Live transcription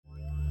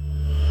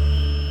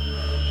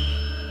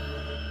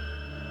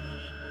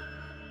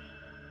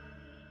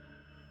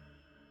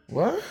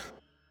What?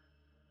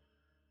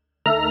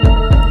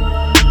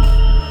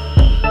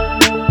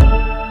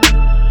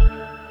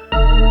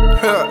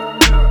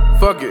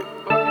 Fuck it.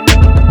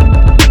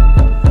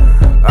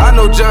 I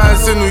know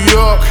giants in New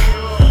York.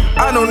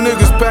 I know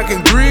niggas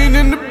packing green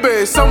in the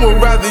bed. Some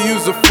would rather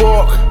use a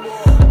fork.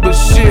 But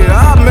shit,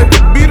 I'll make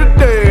a beat a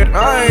day.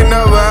 I ain't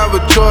never have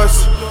a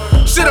choice.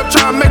 Shit, I'm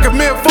trying to make a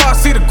meal before I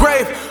see the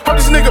grave. Hope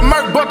this nigga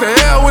Merc bought the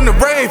hell in the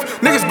rave.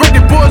 Niggas break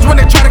their boards when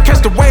they try to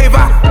catch the wave.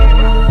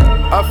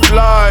 I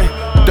fly,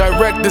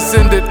 direct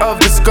descendant of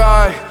the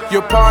sky.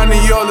 Your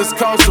pineal is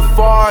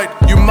calcified.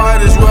 You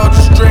might as well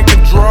just drink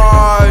and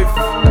drive.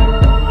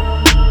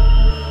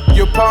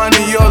 Your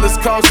pineal is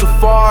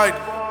calcified.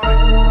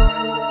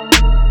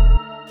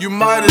 You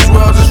might as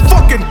well just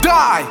fucking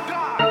die.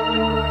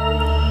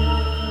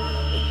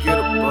 Get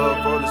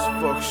above all this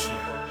fuck shit.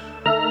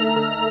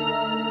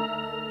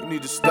 You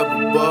need to step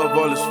above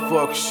all this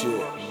fuck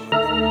shit.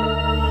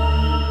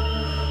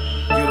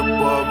 Get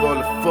above all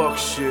the fuck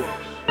shit.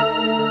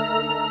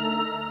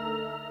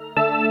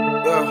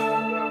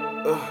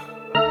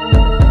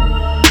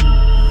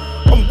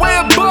 I'm way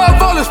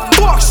above all this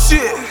fuck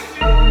shit.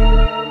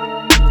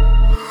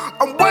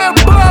 I'm way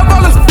above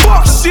all this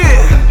fuck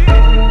shit.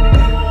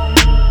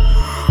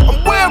 I'm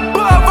way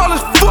above all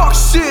this fuck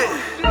shit.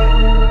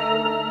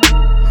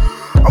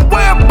 I'm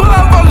way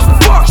above all this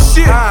fuck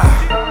shit.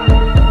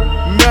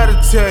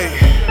 Meditate,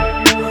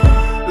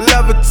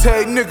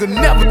 levitate, nigga,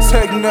 never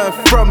take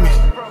nothing from me.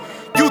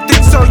 You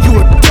think so, you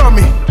a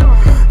dummy.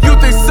 You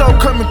think so,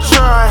 come and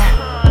try.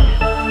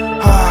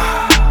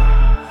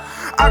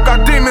 I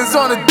got demons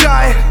on a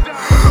diet.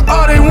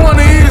 All they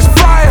wanna eat is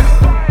fire.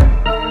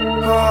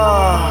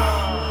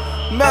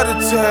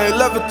 Meditate,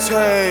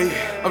 levitate.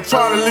 I'm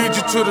trying to lead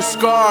you to the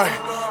sky.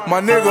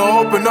 My nigga,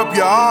 open up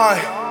your eye.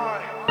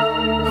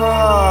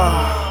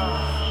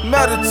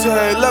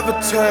 Meditate,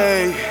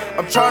 levitate.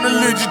 I'm trying to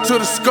lead you to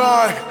the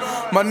sky.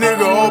 My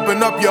nigga,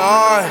 open up your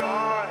eye.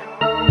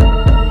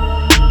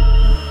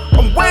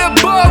 I'm way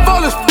above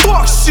all this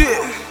fuck shit.